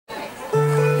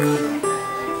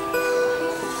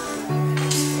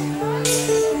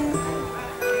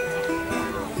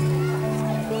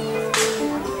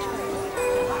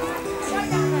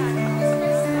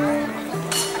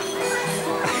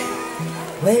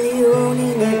Well, you only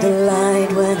need the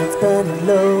light when it's burning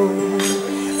low.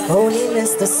 Only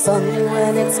miss the sun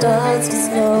when it starts to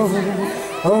snow.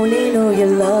 Only know you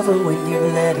love her when you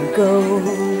let her go.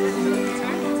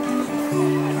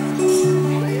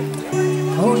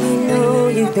 Only know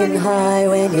you've been high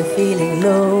when you're feeling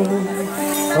low.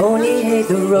 Only hate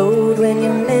the road when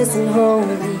you're missing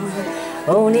home.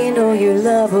 Only know you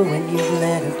love her when you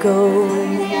let her go.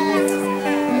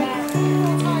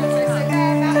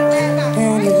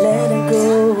 And you let her go.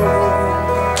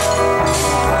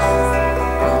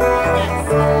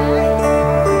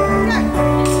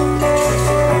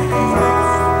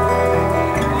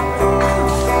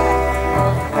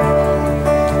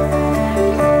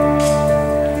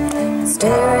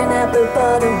 Staring at the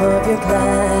bottom of your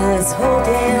glass,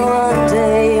 hoping one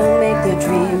day you'll make the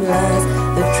dream last.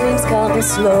 The dreams can't be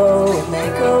slow, and they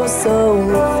go so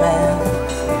fast.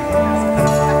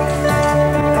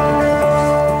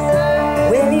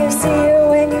 Will you see her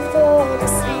when you fall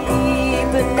asleep?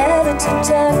 But never to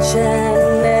touch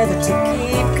and never to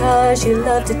keep, 'cause you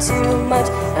loved her too much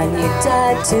and you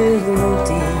died too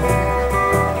deep.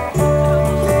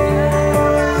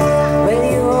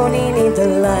 The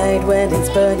light when it's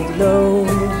burning low.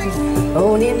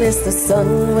 Only miss the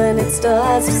sun when it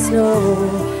starts to snow.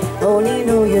 Only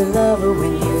know you love her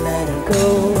when you let her go.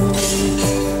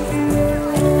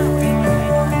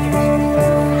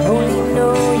 Only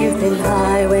know you've been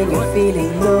high when you're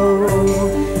feeling low.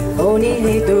 Only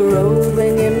hate the road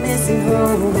when you're missing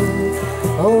home.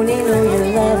 Only know you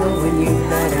love her when you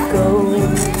let her go.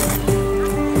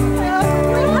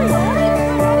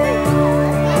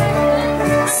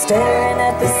 Staring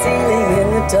at the ceiling in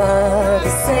the dark,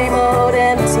 the same old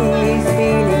empty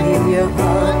feeling in your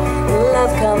heart.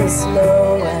 Love comes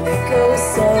slow and it goes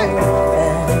so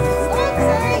fast.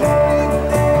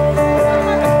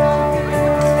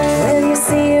 Well, you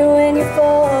see her when you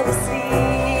fall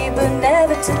asleep, but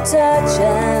never to touch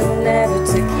and never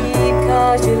to keep,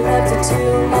 'cause you loved her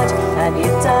too much and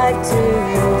you dive too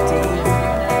deep.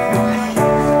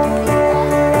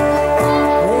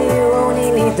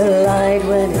 The light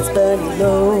when it's burning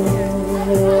low.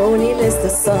 Only miss the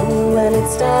sun when it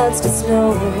starts to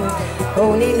snow.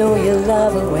 Only know you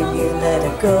love her when you let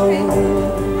her go.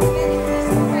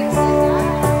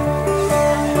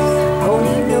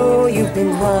 Only know you've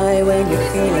been high when you're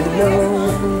feeling low.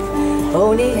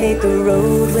 Only hate the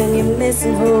road when you're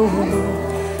missing home.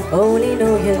 Only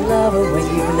know you love her when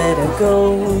you let her go.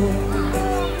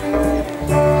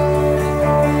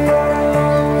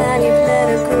 And you've let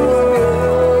her go.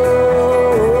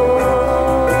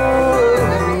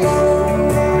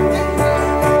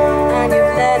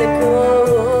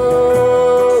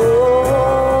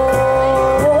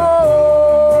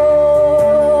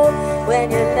 When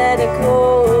you let it go.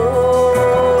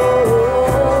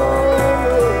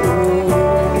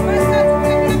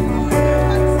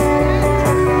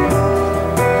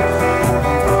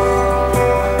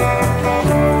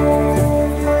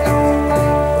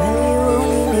 Well, you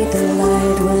only need the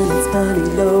light when it's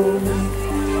burning low.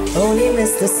 Only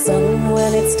miss the sun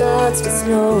when it starts to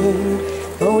snow.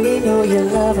 Only know you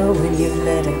love her when you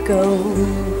let her go.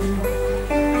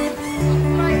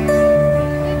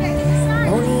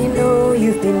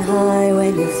 You've been high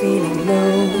when you're feeling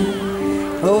low.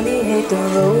 Only hate the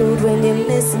road when you're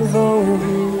missing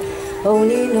home.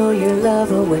 Only know you love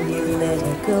her when you let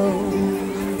her go.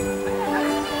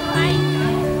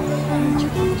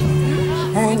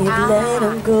 And you let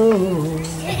her go.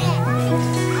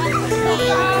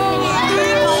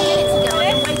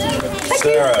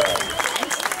 Sarah.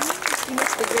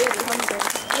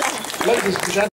 Ladies and gentlemen.